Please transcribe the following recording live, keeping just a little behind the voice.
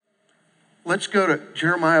let's go to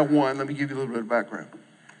Jeremiah 1. Let me give you a little bit of background.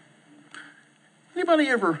 Anybody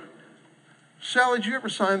ever, Sally, did you ever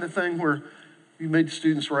sign the thing where you made the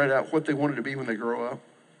students write out what they wanted to be when they grow up?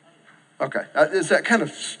 Okay. Is that kind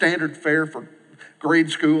of standard fare for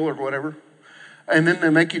grade school or whatever? And then they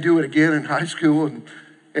make you do it again in high school and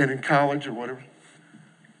in college or whatever.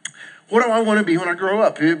 What do I want to be when I grow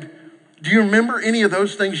up? Do you remember any of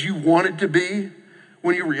those things you wanted to be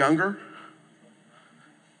when you were younger?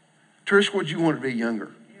 Trish, what did you want to be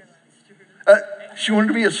younger? She wanted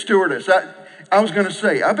to be a stewardess. I was going to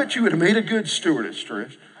say, I bet you would have made a good stewardess,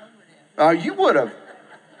 Trish. You would have.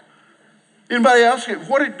 Anybody else?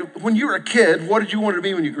 When you were a kid, what did you want to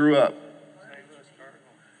be when you grew up?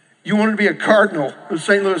 You wanted to be a cardinal, the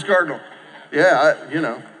St. Louis Cardinal. Yeah,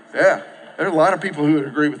 yeah. There are a lot of people who would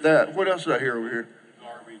agree with that. What else did I hear over here?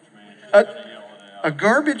 Garbage man. A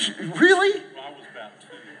garbage? Really?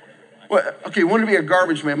 Well, okay, wanted to be a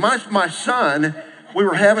garbage man. My son, we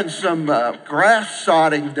were having some grass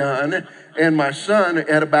sodding done, and my son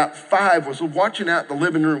at about 5 was watching out the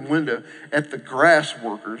living room window at the grass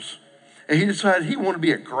workers, and he decided he wanted to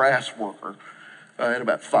be a grass worker at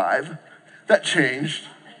about 5. That changed.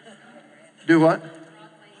 Do what?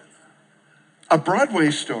 A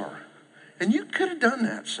Broadway star. And you could have done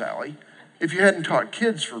that, Sally, if you hadn't taught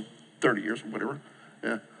kids for 30 years or whatever.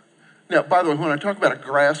 Yeah. Now, by the way, when I talk about a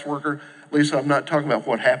grass worker, Lisa, I'm not talking about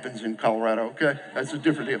what happens in Colorado, okay? That's a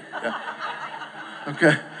different deal. Yeah.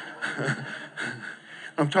 Okay.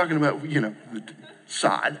 I'm talking about, the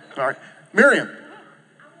sod. All right. Miriam.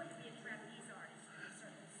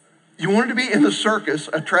 You wanted to be in the circus,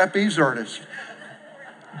 a trapeze artist.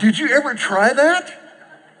 Did you ever try that?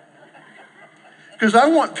 Because I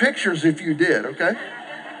want pictures if you did, okay?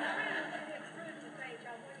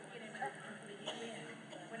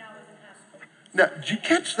 Now, did you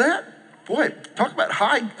catch that? Boy, talk about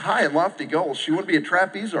high and lofty goals. She wanted to be a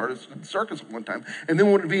trapeze artist in the circus at one time, and then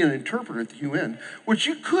wanted to be an interpreter at the UN, which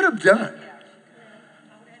you could have done.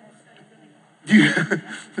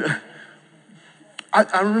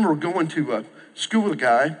 I remember going to school with a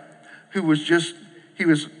guy who was he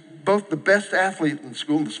was both the best athlete in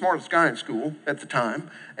school and the smartest guy in school at the time.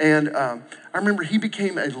 And I remember he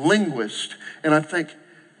became a linguist. And I think,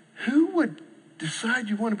 who would decide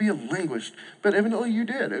you want to be a linguist? But evidently you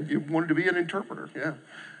did. You wanted to be an interpreter,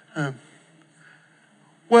 yeah.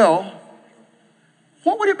 Well,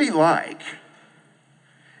 what would it be like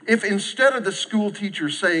if instead of the school teacher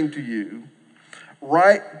saying to you,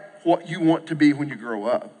 write what you want to be when you grow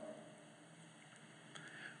up,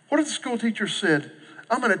 what if the school teacher said,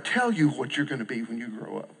 I'm going to tell you what you're going to be when you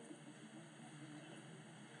grow up?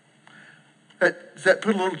 Does that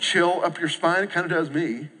put a little chill up your spine? It kind of does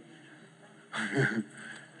me.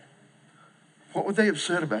 What would they have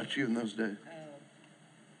said about you in those days?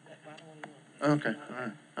 Okay, all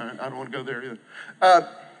right. I don't want to go there either.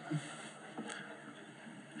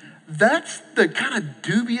 That's the kind of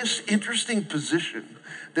dubious, interesting position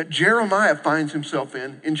that Jeremiah finds himself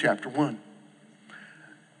in chapter 1.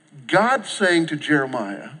 God saying to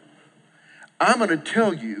Jeremiah, I'm going to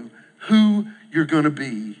tell you who you're going to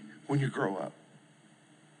be when you grow up.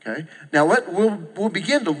 Okay? Now we'll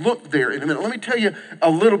begin to look there in a minute. Let me tell you a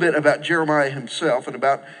little bit about Jeremiah himself and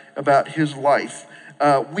about his life.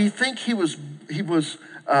 We think he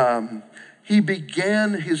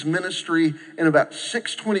began his ministry in about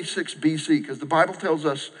 626 BC, because the Bible tells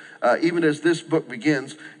us, even as this book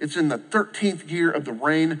begins, it's in the 13th year of the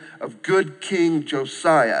reign of good King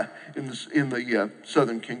Josiah in the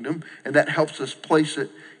southern kingdom, and that helps us place it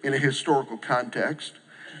in a historical context.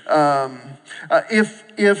 If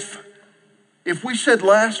we said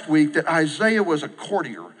last week that Isaiah was a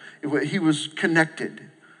courtier, he was connected.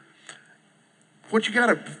 What you got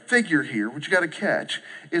to figure here, what you got to catch,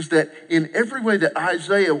 is that in every way that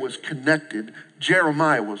Isaiah was connected,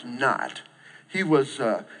 Jeremiah was not. He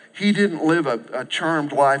didn't live a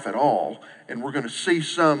charmed life at all, and we're going to see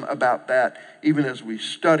some about that even as we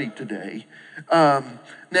study today.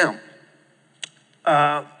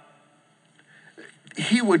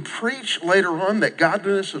 He would preach later on that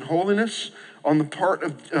godliness and holiness on the part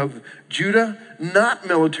of Judah, not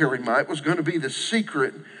military might, was going to be the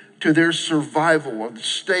secret to their survival of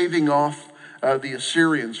staving off the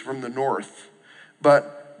Assyrians from the north.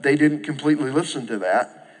 But they didn't completely listen to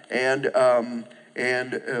that and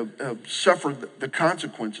suffered the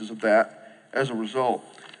consequences of that as a result.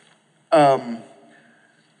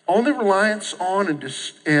 Only reliance on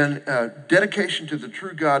and dedication to the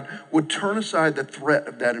true God would turn aside the threat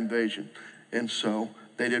of that invasion. And so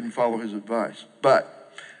they didn't follow his advice.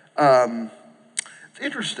 But it's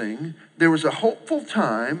interesting, there was a hopeful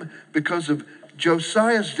time because of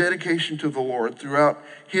Josiah's dedication to the Lord throughout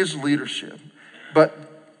his leadership, but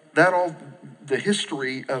the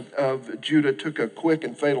history of Judah took a quick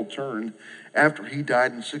and fatal turn after he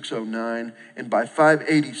died in 609, and by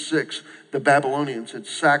 586, the Babylonians had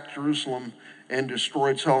sacked Jerusalem and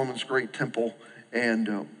destroyed Solomon's great temple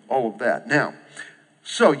and all of that. Now,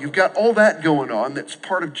 so you've got all that going on that's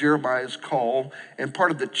part of Jeremiah's call and part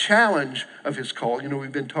of the challenge of his call. You know,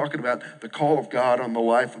 we've been talking about the call of God on the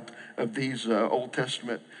life of these Old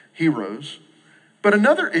Testament heroes. But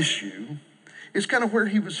another issue is kind of where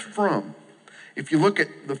he was from. If you look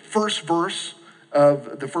at the first verse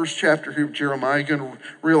of the first chapter here of Jeremiah, you're going to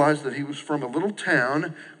realize that he was from a little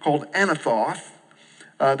town called Anathoth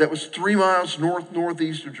that was 3 miles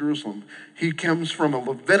northeast of Jerusalem. He comes from a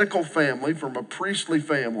Levitical family, from a priestly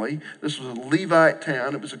family. This was a Levite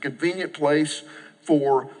town. It was a convenient place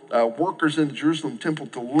for workers in the Jerusalem temple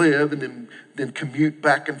to live and then commute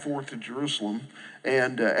back and forth to Jerusalem.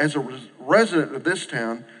 And as a resident of this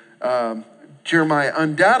town, Jeremiah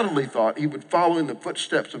undoubtedly thought he would follow in the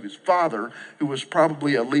footsteps of his father, who was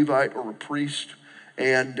probably a Levite or a priest.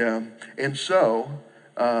 And so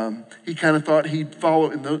he kind of thought he'd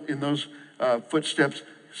follow in those footsteps.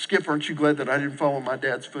 Skip, aren't you glad that I didn't follow my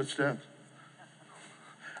dad's footsteps?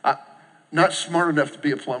 Not smart enough to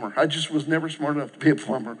be a plumber. I just was never smart enough to be a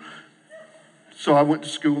plumber. So I went to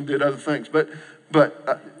school and did other things. But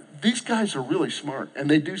these guys are really smart, and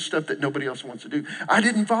they do stuff that nobody else wants to do. I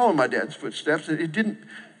didn't follow my dad's footsteps. It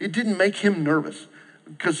didn't make him nervous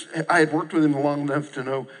because I had worked with him long enough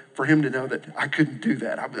for him to know that I couldn't do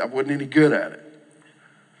that. I wasn't any good at it.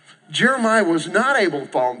 Jeremiah was not able to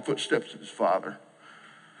follow in the footsteps of his father.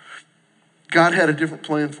 God had a different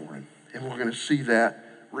plan for him, and we're going to see that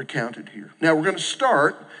recounted here. Now, we're going to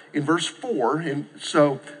start in verse 4. And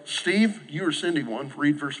so, Steve, you or Cindy,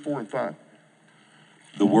 read verse 4 and 5.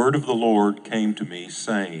 The word of the Lord came to me,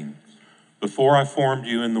 saying, Before I formed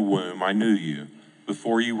you in the womb, I knew you.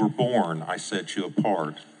 Before you were born, I set you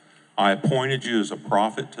apart. I appointed you as a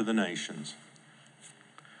prophet to the nations.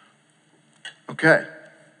 Okay.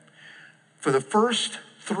 For the first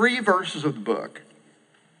 3 verses of the book,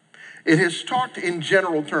 it has talked in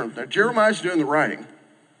general terms. Now, Jeremiah's doing the writing,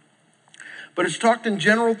 but it's talked in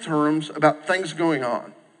general terms about things going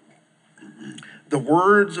on. The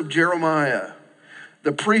words of Jeremiah,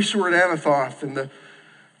 the priests who were at Anathoth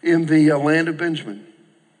in the land of Benjamin,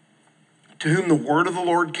 to whom the word of the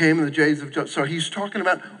Lord came in the days of Joseph. So he's talking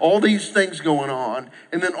about all these things going on.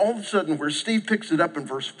 And then all of a sudden, where Steve picks it up in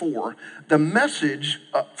verse 4, the message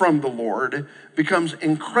from the Lord becomes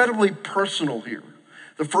incredibly personal here.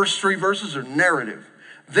 The first 3 verses are narrative.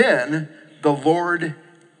 Then the Lord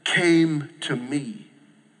came to me.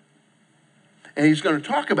 And he's going to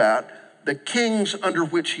talk about the kings under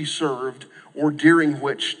which he served, or during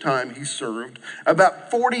which time he served, about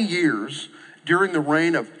 40 years during the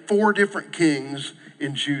reign of 4 different kings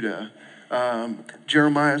in Judah.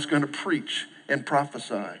 Jeremiah is going to preach and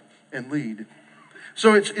prophesy and lead.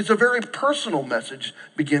 So it's a very personal message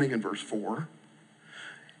beginning in verse 4.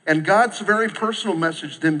 And God's very personal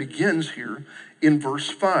message then begins here in verse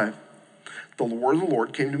 5. The word of the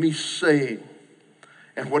Lord came to me saying,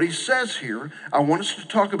 and what he says here, I want us to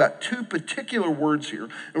talk about 2 particular words here,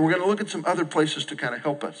 and we're going to look at some other places to kind of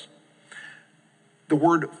help us. The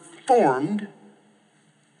word formed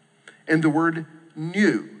and the word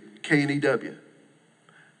knew, K-N-E-W.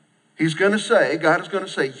 He's going to say, God is going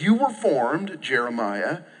to say, you were formed,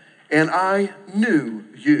 Jeremiah, and I knew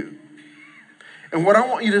you. And what I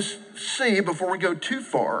want you to see before we go too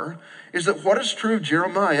far is that what is true of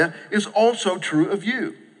Jeremiah is also true of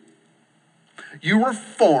you. You were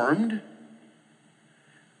formed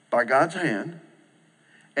by God's hand,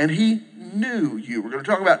 and he knew you. We're going to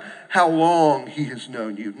talk about how long he has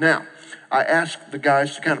known you. Now, I asked the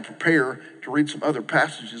guys to kind of prepare to read some other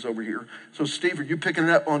passages over here. So, Steve, are you picking it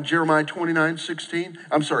up on Isaiah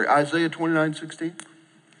 29:16?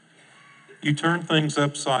 You turn things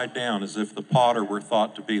upside down as if the potter were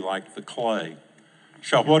thought to be like the clay.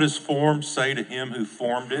 Shall what is formed say to him who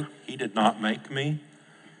formed it, he did not make me?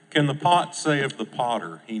 Can the pot say of the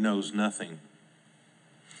potter, he knows nothing?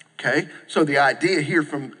 Okay, so the idea here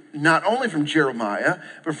from not only from Jeremiah,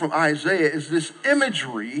 but from Isaiah is this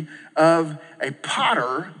imagery of a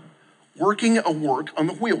potter working a work on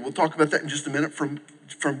the wheel. We'll talk about that in just a minute from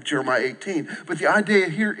Jeremiah 18. But the idea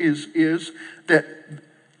here is that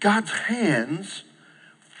God's hands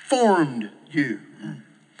formed you.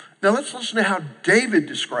 Now let's listen to how David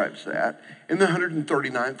describes that in the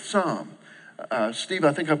 139th Psalm. Steve,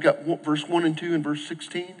 I think I've got verse 1 and 2 and verse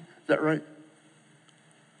 16. Is that right?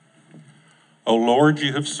 O Lord,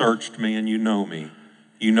 you have searched me and you know me.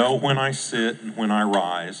 You know when I sit and when I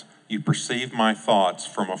rise. You perceive my thoughts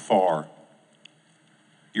from afar.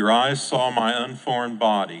 Your eyes saw my unformed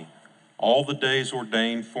body. All the days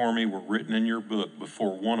ordained for me were written in your book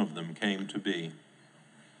before one of them came to be.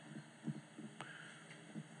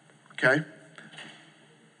 Okay?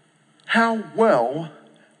 How well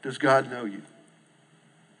does God know you?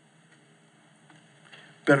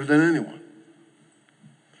 Better than anyone.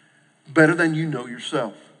 Better than you know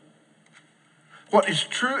yourself. What is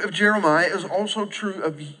true of Jeremiah is also true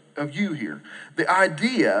of you here. The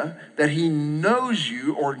idea that he knows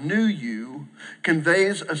you or knew you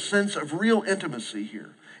conveys a sense of real intimacy here.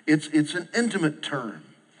 It's an intimate term.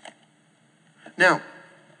 Now,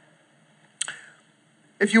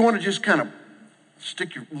 if you want to just kind of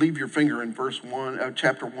leave your finger in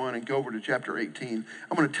chapter 1 and go over to chapter 18,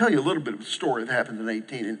 I'm going to tell you a little bit of a story that happens in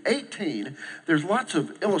 18. In 18, there's lots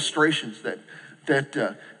of illustrations that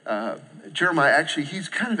Jeremiah actually, he's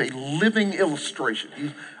kind of a living illustration.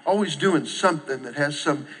 He's always doing something that has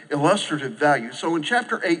some illustrative value. So in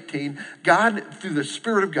chapter 18, God, through the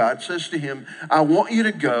Spirit of God, says to him, I want you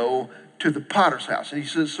to go to the potter's house. And he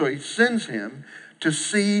says, so he sends him to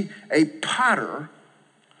see a potter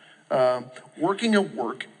working a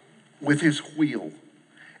work with his wheel.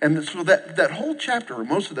 And so that whole chapter, or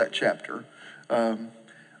most of that chapter,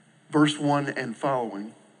 verse 1 and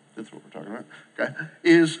following, that's what we're talking about, okay,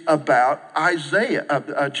 is about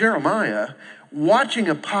Jeremiah watching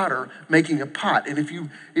a potter making a pot. And if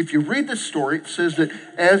you read this story, it says that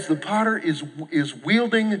as the potter is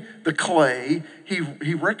wielding the clay,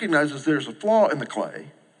 he recognizes there's a flaw in the clay.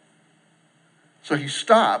 So he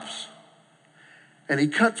stops and he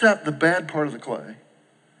cuts out the bad part of the clay.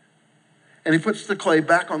 And he puts the clay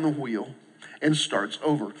back on the wheel and starts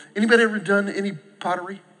over. Anybody ever done any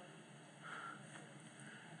pottery?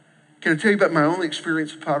 Can I tell you about my only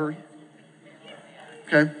experience of pottery?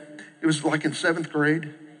 Okay. It was like in 7th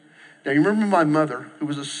grade. Now, you remember my mother, who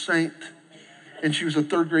was a saint, and she was a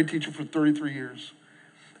 3rd grade teacher for 33 years.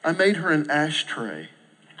 I made her an ashtray.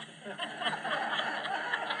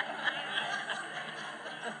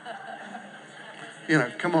 You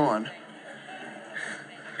know, come on.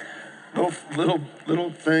 Little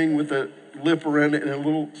thing with a lip around it and a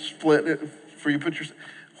little split in it for you to put your...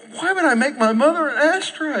 Why would I make my mother an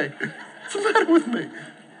ashtray? What's the matter with me?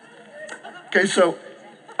 Okay, so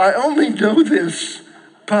I only know this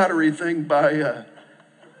pottery thing by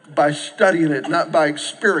studying it, not by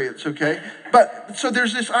experience, okay? But so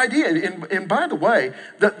there's this idea, and by the way,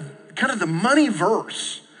 kind of the money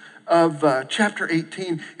verse of chapter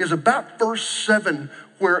 18 is about verse 7,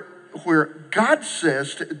 where God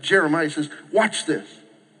says to Jeremiah, he says, watch this.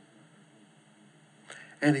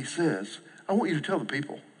 And he says, I want you to tell the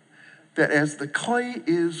people that as the clay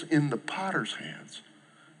is in the potter's hands,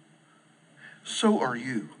 so are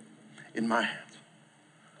you in my hands.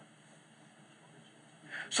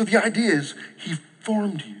 So the idea is he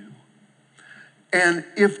formed you. And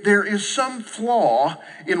if there is some flaw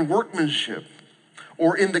in workmanship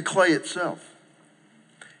or in the clay itself,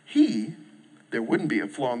 there wouldn't be a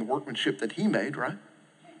flaw in the workmanship that he made, right?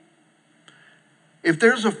 If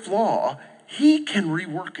there's a flaw, he can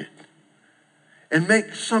rework it and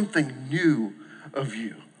make something new of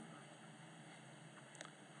you.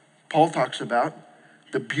 Paul talks about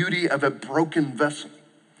the beauty of a broken vessel,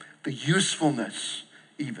 the usefulness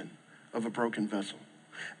even of a broken vessel.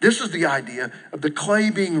 This is the idea of the clay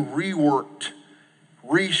being reworked,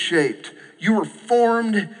 reshaped. You were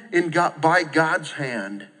formed by God's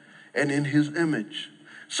hand and in his image.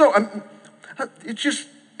 So it's just,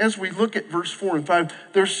 as we look at verse 4 and 5,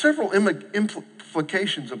 there's several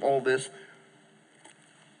implications of all this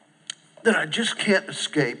that I just can't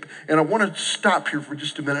escape. And I want to stop here for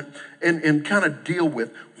just a minute and kind of deal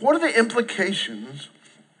with what are the implications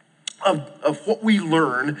of what we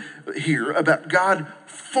learn here about God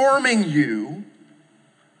forming you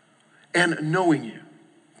and knowing you,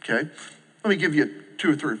 okay? Let me give you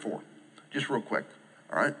 2 or 3 or 4, just real quick,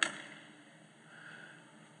 all right?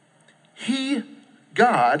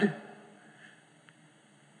 God,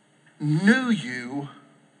 knew you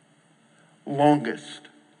longest.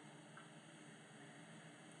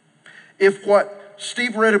 If what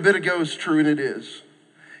Steve read a bit ago is true, and it is,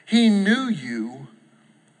 he knew you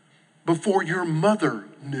before your mother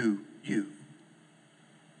knew you.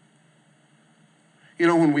 You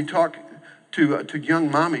know, when we talk to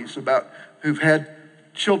young mommies who've had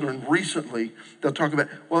children recently, they'll talk about,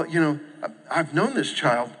 well, you know, I've known this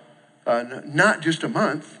child not just a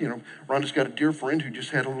month. You know, Rhonda's got a dear friend who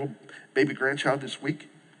just had a little baby grandchild this week,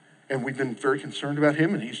 and we've been very concerned about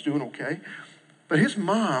him, and he's doing okay. But his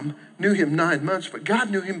mom knew him 9 months, but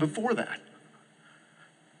God knew him before that.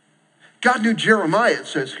 God knew Jeremiah, it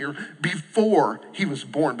says here, before he was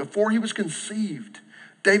born, before he was conceived.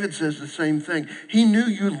 David says the same thing. He knew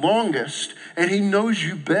you longest, and he knows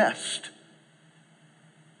you best.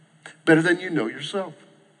 Better than you know yourself.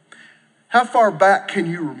 How far back can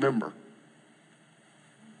you remember?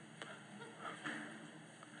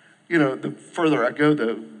 You know, the further I go,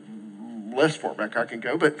 the less far back I can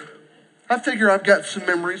go. But I figure I've got some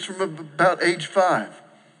memories from about age 5,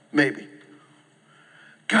 maybe.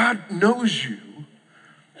 God knows you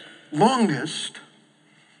longest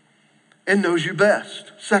and knows you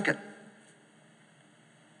best. Second,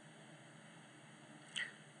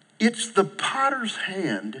 it's the potter's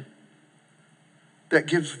hand that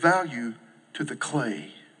gives value to the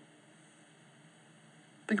clay.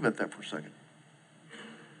 Think about that for a second.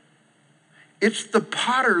 It's the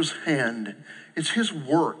potter's hand, it's his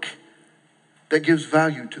work that gives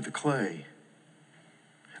value to the clay.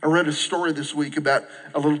 I read a story this week about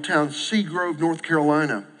a little town, Seagrove, North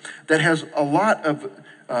Carolina, that has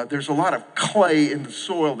there's a lot of clay in the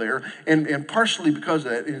soil there, and partially because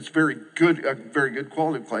of that, and it's very good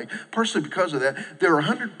quality of clay, partially because of that, there are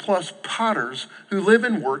 100 plus potters who live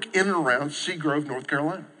and work in and around Seagrove, North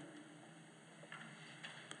Carolina.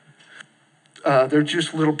 They're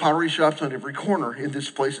just little pottery shops on every corner in this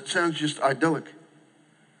place. It sounds just idyllic.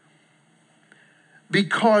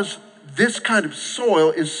 Because this kind of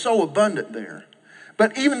soil is so abundant there.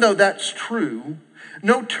 But even though that's true,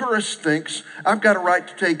 no tourist thinks I've got a right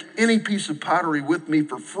to take any piece of pottery with me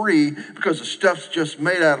for free because the stuff's just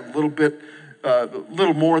made out of a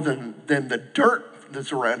little more than the dirt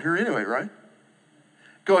that's around here anyway, right?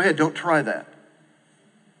 Go ahead, don't try that.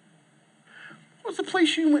 What was the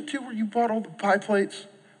place you went to where you bought all the pie plates?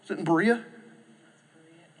 Was it in Berea?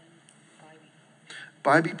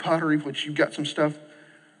 Bybee Pottery, which you got some stuff.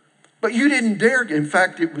 But you didn't dare. In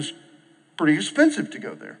fact, it was pretty expensive to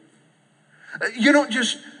go there. You don't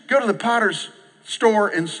just go to the potter's store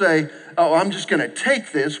and say, oh, I'm just going to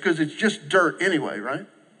take this because it's just dirt anyway, right?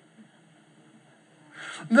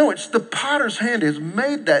 No, it's the potter's hand has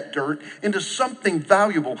made that dirt into something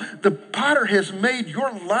valuable. The potter has made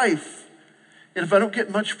your life. And if I don't get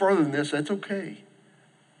much farther than this, that's okay.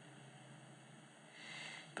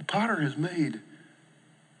 The potter has made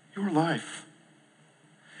your life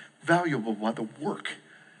valuable by the work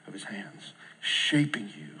of his hands, shaping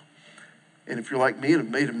you. And if you're like me and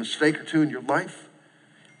have made a mistake or two in your life,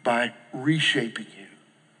 by reshaping you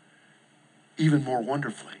even more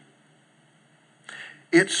wonderfully.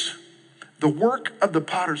 It's the work of the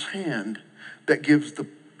potter's hand that gives the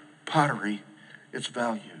pottery its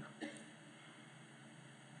value.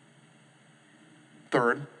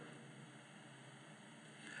 Third,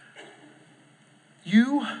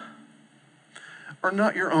 you are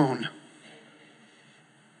not your own.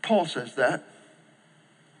 Paul says that.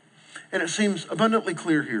 And it seems abundantly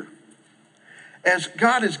clear here. As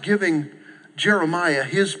God is giving Jeremiah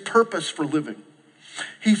his purpose for living,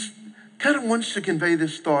 he kind of wants to convey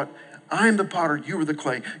this thought, I am the potter, you are the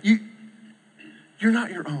clay. You're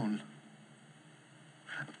not your own.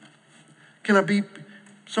 Can I be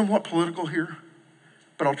somewhat political here?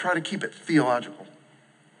 But I'll try to keep it theological.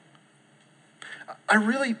 I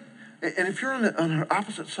really, and if you're on the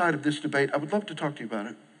opposite side of this debate, I would love to talk to you about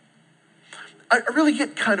it. I really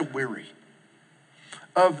get kind of weary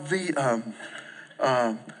of the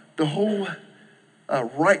whole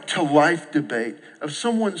right to life debate of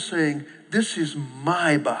someone saying, this is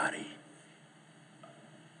my body.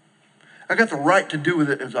 I got the right to do with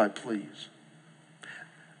it as I please.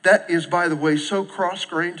 That is, by the way, so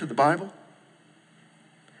cross-grained to the Bible.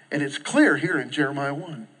 And it's clear here in Jeremiah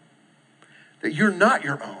 1 that you're not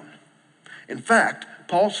your own. In fact,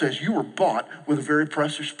 Paul says you were bought with a very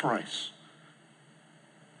precious price.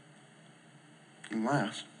 And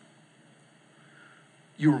last,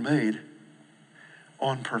 you were made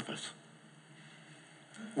on purpose.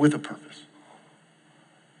 With a purpose.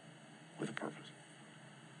 With a purpose.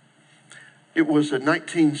 It was in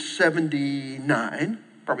 1979,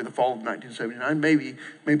 probably the fall of 1979, maybe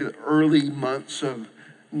the early months of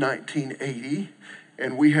 1980,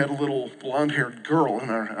 and we had a little blonde-haired girl in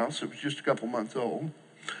our house. It was just a couple months old.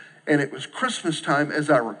 And it was Christmas time, as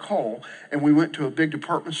I recall, and we went to a big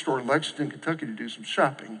department store in Lexington, Kentucky to do some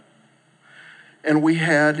shopping. And we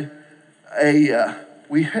had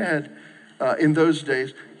in those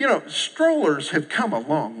days, strollers have come a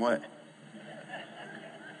long way.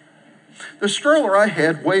 The stroller I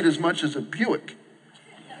had weighed as much as a Buick.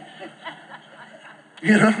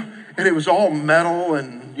 And it was all metal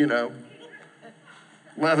and,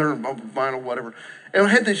 leather and vinyl, whatever. And I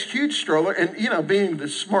had this huge stroller, and being the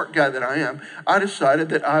smart guy that I am, I decided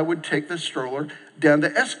that I would take the stroller down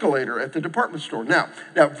the escalator at the department store. Now,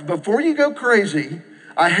 before you go crazy,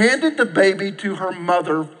 I handed the baby to her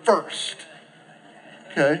mother first,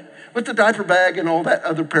 okay? But the diaper bag and all that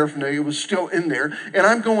other paraphernalia was still in there, and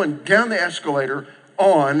I'm going down the escalator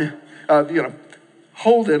on,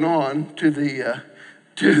 holding on to the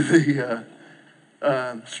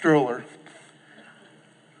stroller.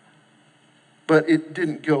 But it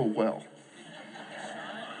didn't go well.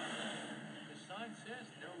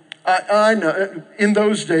 I know. In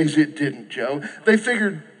those days, it didn't, Joe. They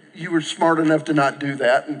figured you were smart enough to not do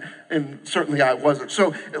that, and certainly I wasn't.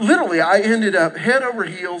 So literally, I ended up head over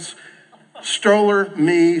heels, stroller,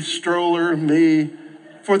 me,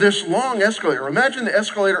 for this long escalator. Imagine the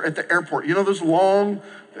escalator at the airport. Those long,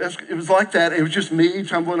 it was like that. It was just me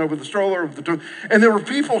tumbling over the stroller, and there were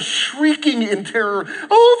people shrieking in terror,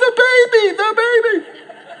 "Oh, the baby, the baby!"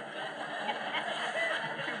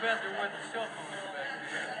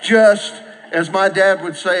 Just, as my dad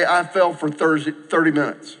would say, I fell for 30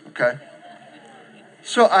 minutes, okay?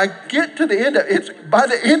 So I get to the end of it. By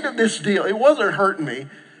the end of this deal, it wasn't hurting me.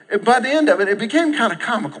 By the end of it, it became kind of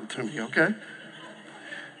comical to me, okay?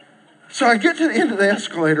 So I get to the end of the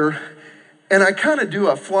escalator, and I kind of do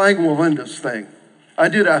a flying Wallenda's thing. I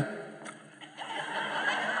did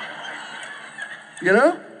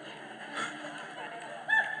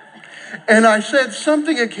and I said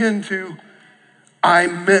something akin to, "I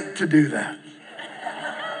meant to do that."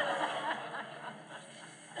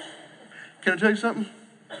 Can I tell you something?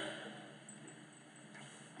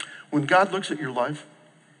 When God looks at your life,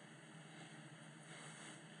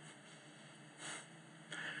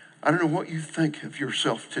 I don't know what you think of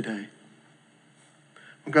yourself today.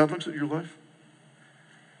 When God looks at your life,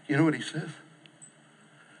 you know what he says?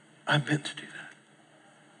 I meant to do that.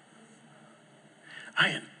 I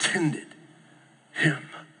intended him.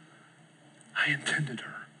 I intended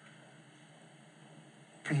her.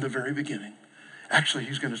 From the very beginning. Actually,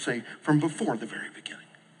 he's going to say from before the very beginning.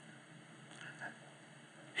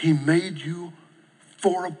 He made you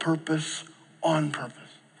for a purpose, on purpose.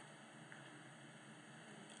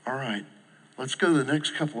 All right, let's go to the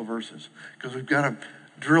next couple of verses because we've got to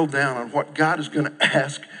drill down on what God is going to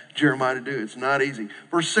ask Jeremiah to do. It's not easy.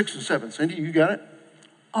 Verse 6 and 7. Cindy, you got it?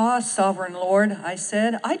 "Ah, sovereign Lord, I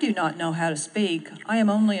said, I do not know how to speak. I am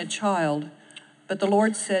only a child. But the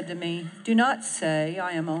Lord said to me, do not say,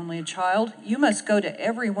 I am only a child. You must go to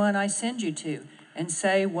everyone I send you to and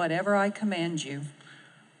say whatever I command you."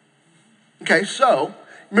 Okay, so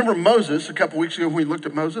remember Moses, a couple weeks ago when we looked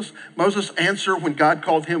at Moses? Moses' answer when God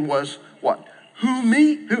called him was what? Who,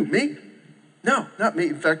 me? Who, me? No, not me.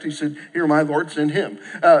 In fact, he said, "Here, my Lord, send him."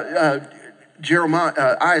 Isaiah,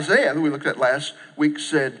 that we looked at last week,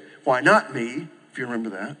 said, "Why not me?" If you remember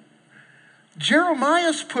that.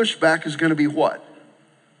 Jeremiah's pushback is going to be what?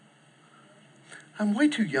 I'm way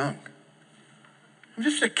too young. I'm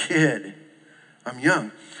just a kid. I'm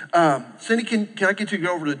young. Cindy, can I get you to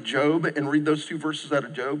go over to Job and read those two verses out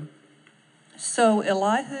of Job? "So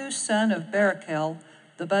Elihu, son of Barachel,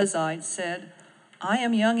 the Buzite, said, I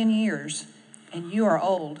am young in years, and you are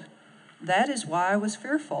old. That is why I was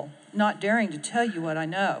fearful, not daring to tell you what I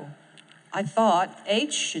know. I thought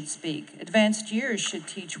age should speak, advanced years should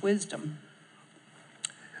teach wisdom."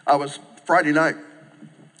 I was Friday night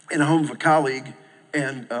in the home of a colleague,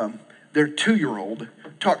 and their 2-year-old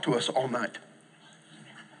talked to us all night.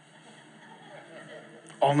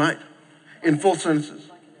 All night, in full sentences,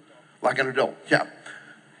 like an adult, yeah.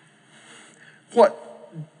 What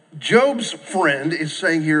Job's friend is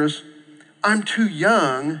saying here is, I'm too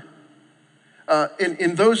young.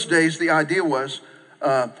 In those days, the idea was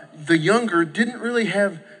the younger didn't really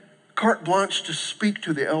have carte blanche to speak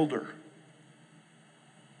to the elder.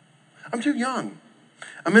 I'm too young.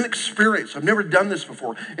 I'm inexperienced. I've never done this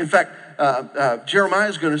before. In fact, Jeremiah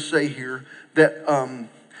is going to say here that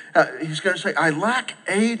he's going to say, I lack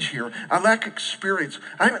age here. I lack experience.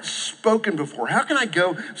 I haven't spoken before. How can I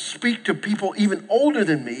go speak to people even older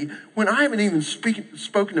than me when I haven't even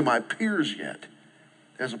spoken to my peers yet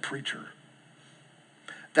as a preacher?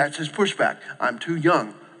 That's his pushback. I'm too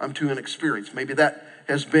young. I'm too inexperienced. Maybe that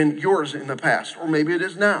has been yours in the past, or maybe it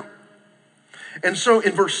is now. And so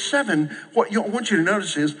in verse 7, what I want you to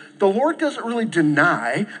notice is the Lord doesn't really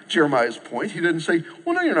deny Jeremiah's point. He doesn't say,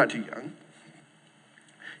 well, no, you're not too young.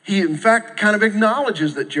 He, in fact, kind of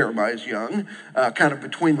acknowledges that Jeremiah is young, kind of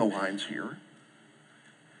between the lines here.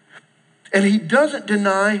 And he doesn't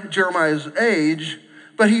deny Jeremiah's age,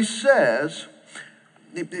 but he says,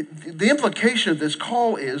 the implication of this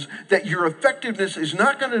call is that your effectiveness is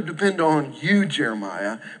not going to depend on you,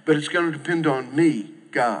 Jeremiah, but it's going to depend on me,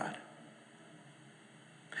 God.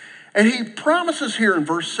 And he promises here in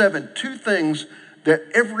verse 7 two things that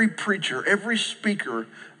every preacher, every speaker,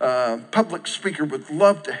 public speaker would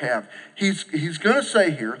love to have. He's going to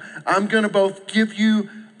say here, I'm going to both give you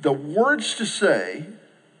the words to say,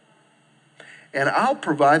 and I'll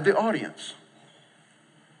provide the audience.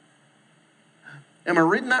 Am I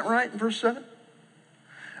reading that right in verse 7?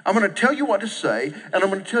 I'm going to tell you what to say, and I'm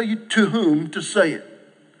going to tell you to whom to say it.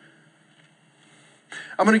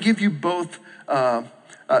 I'm going to give you both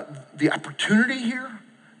the opportunity here,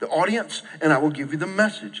 the audience, and I will give you the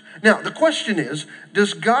message. Now, the question is,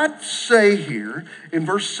 does God say here in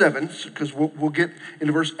verse 7, because we'll get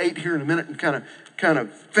into verse 8 here in a minute and kind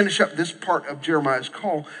of finish up this part of Jeremiah's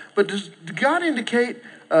call, but does God indicate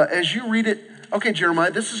as you read it, okay, Jeremiah,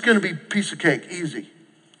 this is going to be piece of cake, easy?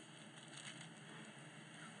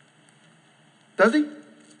 Does he?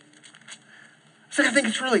 See, I think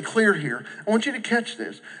it's really clear here. I want you to catch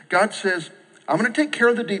this. God says, I'm going to take care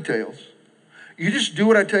of the details. You just do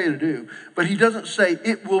what I tell you to do. But he doesn't say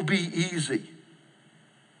it will be easy.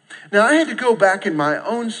 Now, I had to go back in my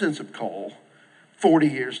own sense of call 40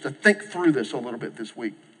 years to think through this a little bit this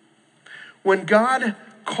week. When God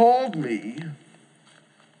called me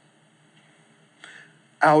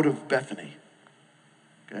out of Bethany,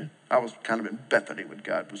 okay? I was kind of in Bethany when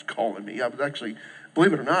God was calling me. I was actually,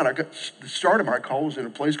 believe it or not, the start of my call was in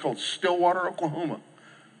a place called Stillwater, Oklahoma.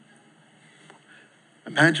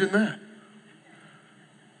 Imagine that.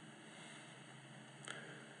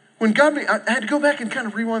 When God, I had to go back and kind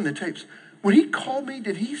of rewind the tapes. When he called me,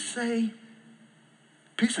 did he say,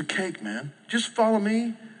 piece of cake, man, just follow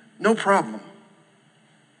me, no problem?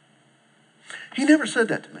 He never said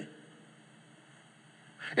that to me.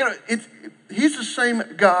 You know, he's the same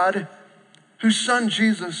God whose son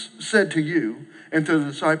Jesus said to you and to the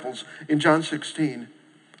disciples in John 16,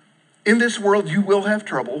 in this world you will have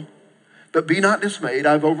trouble, but be not dismayed,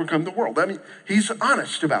 I've overcome the world. I mean, he's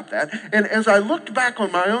honest about that. And as I looked back on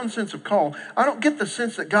my own sense of call, I don't get the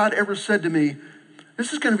sense that God ever said to me,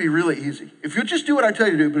 this is going to be really easy. If you'll just do what I tell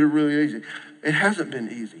you to do, but it's really easy. It hasn't been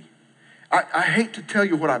easy. I hate to tell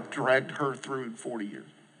you what I've dragged her through in 40 years.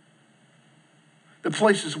 The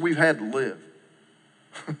places we've had to live.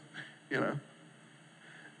 You know,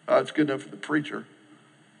 it's good enough for the preacher.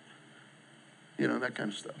 You know, that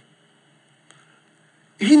kind of stuff.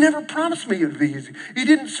 He never promised me it would be easy. He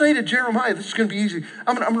didn't say to Jeremiah, this is going to be easy.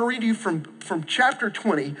 I'm going to read to you from chapter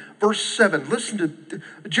 20, verse 7. Listen to,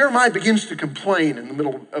 Jeremiah begins to complain in the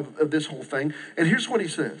middle of this whole thing. And here's what he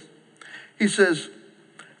says. He says,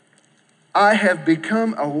 I have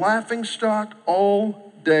become a laughingstock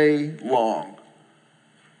all day long.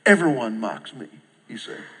 Everyone mocks me, he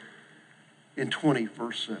said, in 20,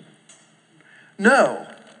 verse 7. No,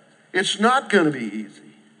 it's not going to be easy.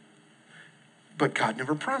 But God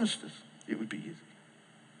never promised us it would be easy.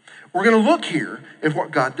 We're going to look here at what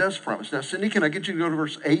God does promise. Now, Cindy, can I get you to go to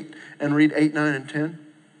verse 8 and read 8, 9, and 10?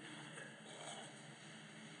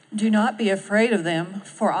 Do not be afraid of them,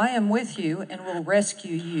 for I am with you and will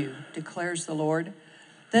rescue you, declares the Lord.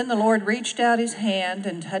 Then the Lord reached out his hand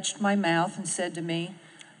and touched my mouth and said to me,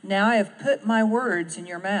 now I have put my words in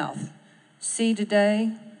your mouth. See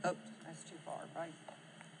today, oh, that's too far, right?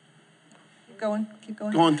 Keep going.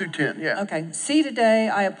 Going through 10, yeah. Okay. See today,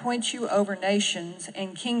 I appoint you over nations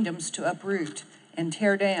and kingdoms to uproot and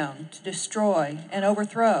tear down, to destroy and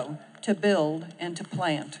overthrow, to build and to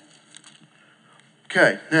plant.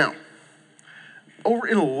 Okay, now, over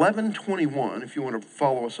in 11:21, if you want to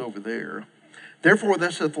follow us over there, therefore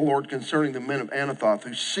thus saith the Lord concerning the men of Anathoth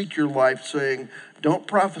who seek your life, saying, don't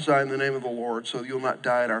prophesy in the name of the Lord, so you'll not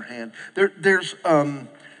die at our hand. There's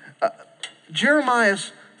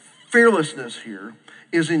Jeremiah's fearlessness here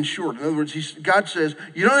is ensured. In other words, God says,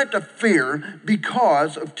 you don't have to fear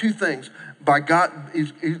because of two things. By God,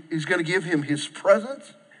 he's going to give him his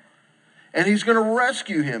presence, and he's going to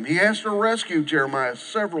rescue him. He has to rescue Jeremiah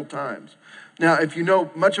several times. Now, if you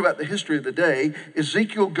know much about the history of the day,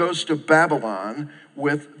 Ezekiel goes to Babylon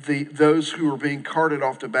with those who are being carted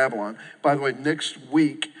off to Babylon. By the way, next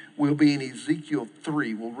week we'll be in Ezekiel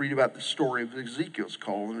 3. We'll read about the story of Ezekiel's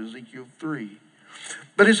call in Ezekiel 3.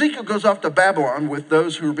 But Ezekiel goes off to Babylon with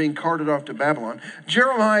those who are being carted off to Babylon.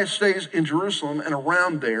 Jeremiah stays in Jerusalem and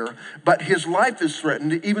around there, but his life is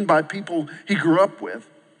threatened even by people he grew up with.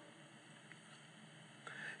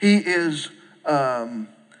 He is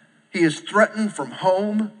threatened from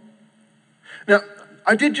home. Now,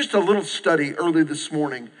 I did just a little study early this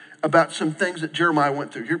morning about some things that Jeremiah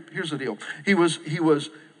went through. Here's the deal. He was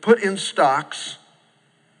put in stocks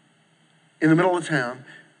in the middle of town,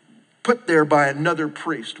 put there by another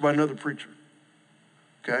priest, by another preacher.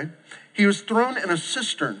 Okay? He was thrown in a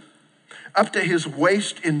cistern up to his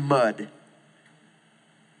waist in mud.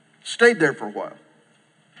 Stayed there for a while.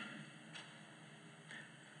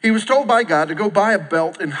 He was told by God to go buy a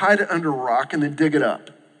belt and hide it under a rock and then dig it up.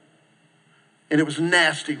 And it was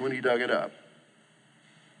nasty when he dug it up.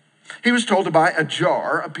 He was told to buy a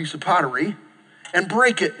jar, a piece of pottery, and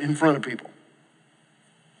break it in front of people.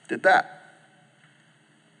 Did that.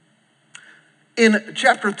 In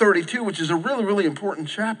chapter 32, which is a really, really important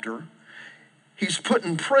chapter, he's put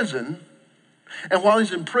in prison. And while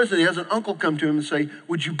he's in prison, he has an uncle come to him and say,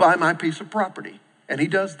 would you buy my piece of property? And he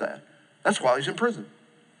does that. That's while he's in prison.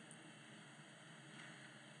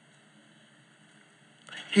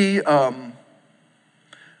 He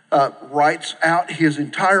writes out his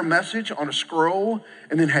entire message on a scroll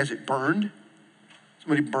and then has it burned.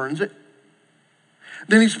 Somebody burns it.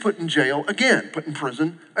 Then he's put in jail again, put in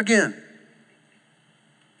prison again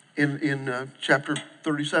in chapter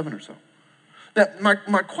 37 or so. Now,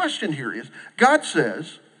 my question here is, God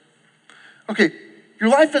says, okay, your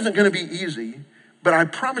life isn't going to be easy, but I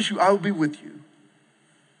promise you I will be with you.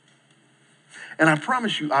 And I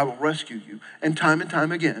promise you I will rescue you. And time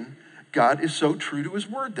again, God is so true to his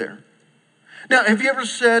word there. Now, have you ever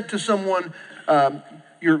said to someone,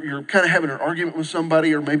 you're kind of having an argument with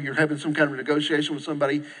somebody, or maybe you're having some kind of negotiation with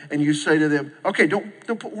somebody, and you say to them, okay, don't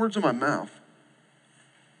put words in my mouth.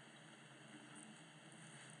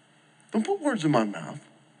 Don't put words in my mouth.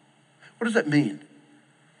 What does that mean?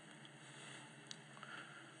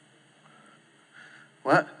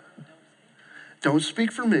 What? Don't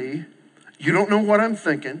speak for me. You don't know what I'm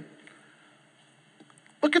thinking.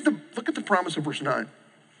 Look at the promise of verse 9.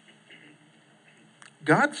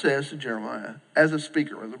 God says to Jeremiah, as a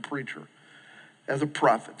speaker, as a preacher, as a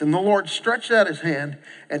prophet, then the Lord stretched out his hand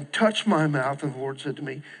and touched my mouth, and the Lord said to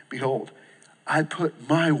me, behold, I put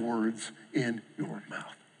my words in your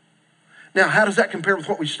mouth. Now, how does that compare with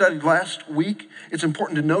what we studied last week? It's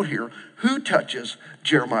important to note here, who touches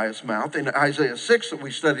Jeremiah's mouth? In Isaiah 6 that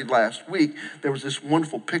we studied last week, there was this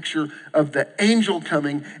wonderful picture of the angel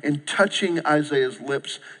coming and touching Isaiah's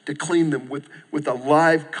lips to clean them with a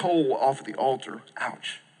live coal off the altar.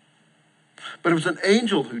 Ouch. But it was an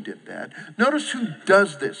angel who did that. Notice who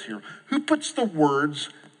does this here. Who puts the words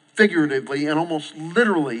figuratively and almost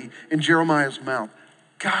literally in Jeremiah's mouth?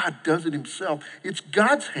 God does it himself. It's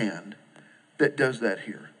God's hand that does that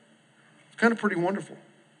here. It's kind of pretty wonderful.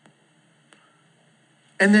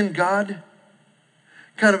 And then God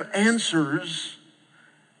kind of answers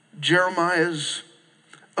Jeremiah's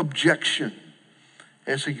objection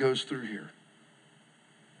as he goes through here.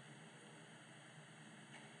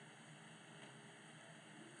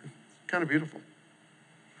 Kind of beautiful.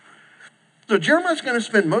 So Jeremiah's going to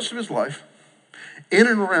spend most of his life in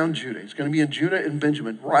and around Judah. He's going to be in Judah and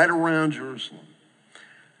Benjamin, right around Jerusalem.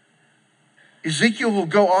 Ezekiel will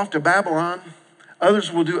go off to Babylon.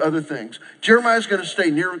 Others will do other things. Jeremiah's going to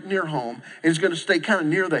stay near home, and he's going to stay kind of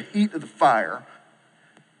near the heat of the fire.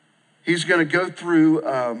 He's going to go through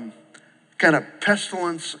kind of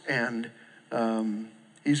pestilence, and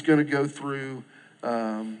he's going to go through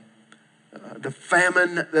the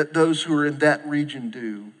famine that those who are in that region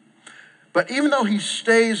do. But even though he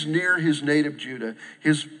stays near his native Judah,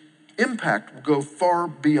 his impact will go far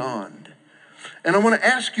beyond. And I want to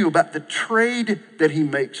ask you about the trade that he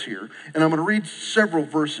makes here. And I'm going to read several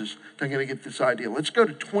verses to kind of get this idea. Let's go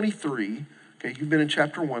to 23. Okay, you've been in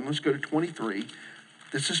chapter 1. Let's go to 23.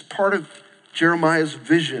 This is part of Jeremiah's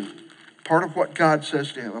vision, part of what God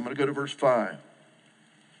says to him. I'm going to go to verse 5.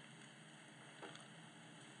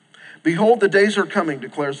 Behold, the days are coming,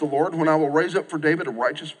 declares the Lord, when I will raise up for David a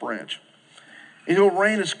righteous branch. And he will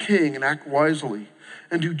reign as king and act wisely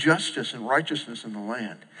and do justice and righteousness in the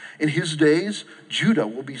land. In his days, Judah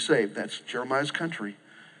will be saved. That's Jeremiah's country.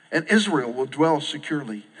 And Israel will dwell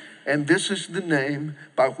securely. And this is the name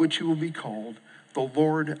by which he will be called, the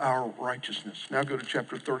Lord our righteousness. Now go to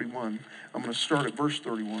chapter 31. I'm going to start at verse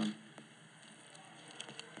 31.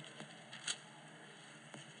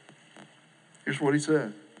 Here's what he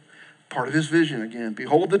said. Part of his vision again.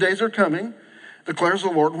 Behold, the days are coming, declares the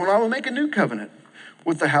Lord, when I will make a new covenant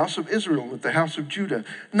with the house of Israel, with the house of Judah,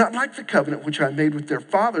 not like the covenant which I made with their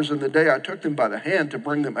fathers in the day I took them by the hand to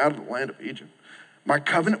bring them out of the land of Egypt. My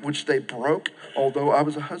covenant which they broke, although I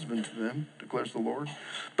was a husband to them, declares the Lord.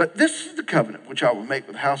 But this is the covenant which I will make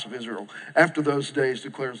with the house of Israel after those days,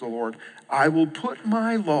 declares the Lord. I will put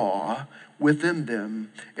my law within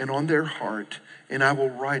them and on their heart, and I will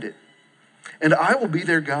write it And I will be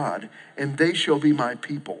their God, and they shall be my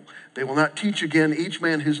people. They will not teach again each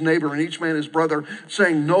man his neighbor and each man his brother,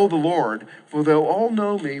 saying, know the Lord, for they'll all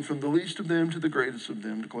know me, from the least of them to the greatest of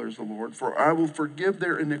them, declares the Lord. For I will forgive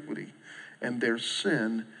their iniquity, and their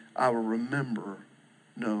sin I will remember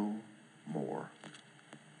no more.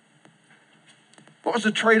 What was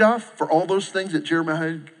the trade-off for all those things that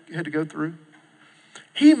Jeremiah had to go through?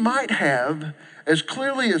 He might have, as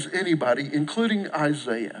clearly as anybody, including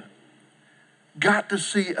Isaiah, got to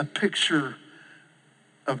see a picture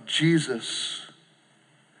of Jesus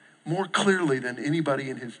more clearly than anybody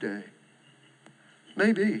in his day.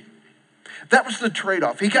 Maybe. That was the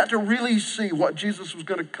trade-off. He got to really see what Jesus was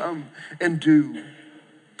going to come and do.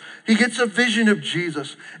 He gets a vision of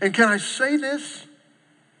Jesus. And can I say this?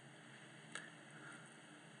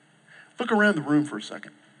 Look around the room for a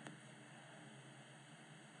second.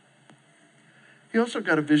 He also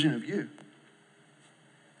got a vision of you.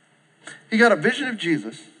 He got a vision of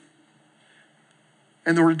Jesus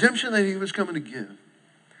and the redemption that he was coming to give.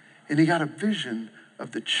 And he got a vision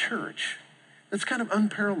of the church that's kind of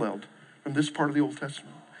unparalleled from this part of the Old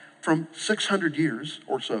Testament, from 600 years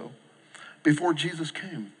or so before Jesus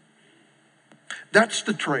came. That's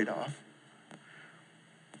the trade-off.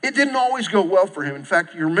 It didn't always go well for him. In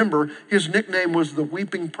fact, you remember his nickname was the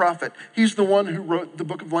Weeping Prophet. He's the one who wrote the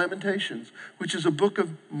book of Lamentations, which is a book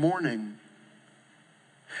of mourning.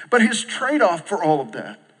 But his trade-off for all of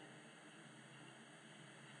that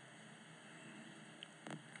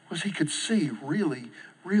was he could see really,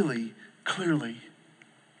 really clearly.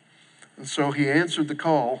 And so he answered the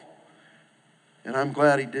call, and I'm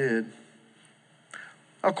glad he did.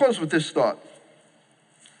 I'll close with this thought.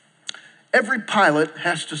 Every pilot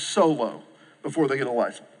has to solo before they get a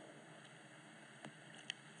license.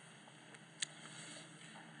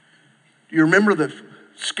 Do you remember the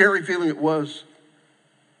scary feeling it was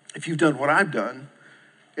if you've done what I've done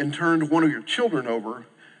and turned one of your children over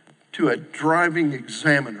to a driving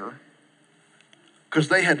examiner because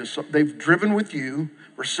they've driven with you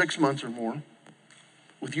for 6 months or more,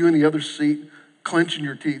 with you in the other seat, clenching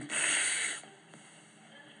your teeth.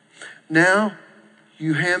 Now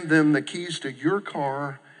you hand them the keys to your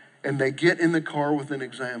car and they get in the car with an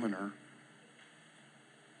examiner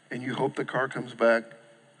and you hope the car comes back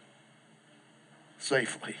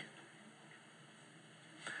safely.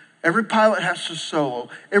 Every pilot has to solo.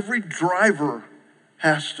 Every driver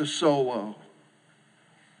has to solo.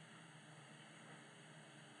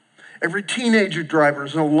 Every teenager driver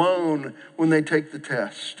is alone when they take the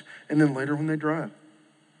test and then later when they drive.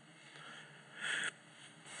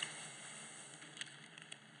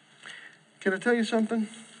 Can I tell you something?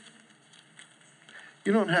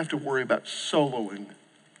 You don't have to worry about soloing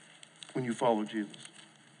when you follow Jesus.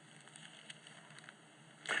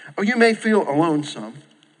 Oh, you may feel alone some,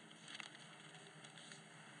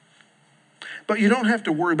 but you don't have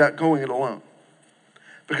to worry about going it alone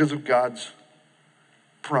because of God's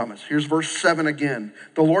promise. Here's verse 7 again.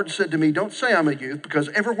 The Lord said to me, don't say I'm a youth, because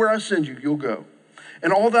everywhere I send you, you'll go.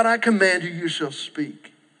 And all that I command you, you shall speak.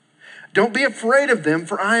 Don't be afraid of them,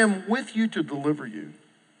 for I am with you to deliver you,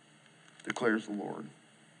 declares the Lord.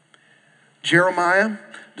 Jeremiah,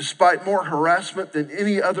 despite more harassment than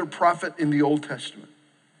any other prophet in the Old Testament,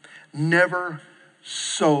 never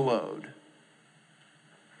soloed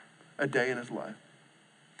a day in his life.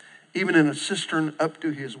 Even in a cistern up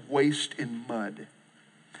to his waist in mud,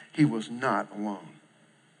 he was not alone.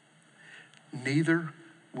 Neither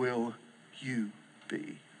will you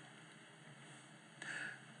be.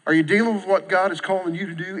 Are you dealing with what God is calling you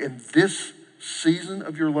to do in this season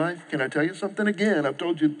of your life? Can I tell you something again? I've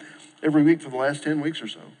told you every week for the last 10 weeks or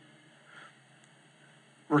so.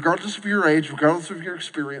 Regardless of your age, regardless of your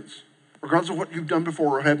experience, regardless of what you've done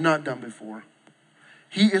before or have not done before,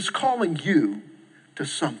 he is calling you to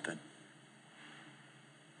something.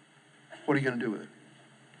 What are you going to do with it?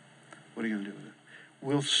 What are you going to do with it?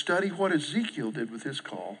 We'll study what Ezekiel did with his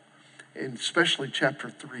call, and especially chapter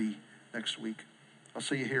 3 next week. I'll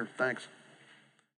see you here. Thanks.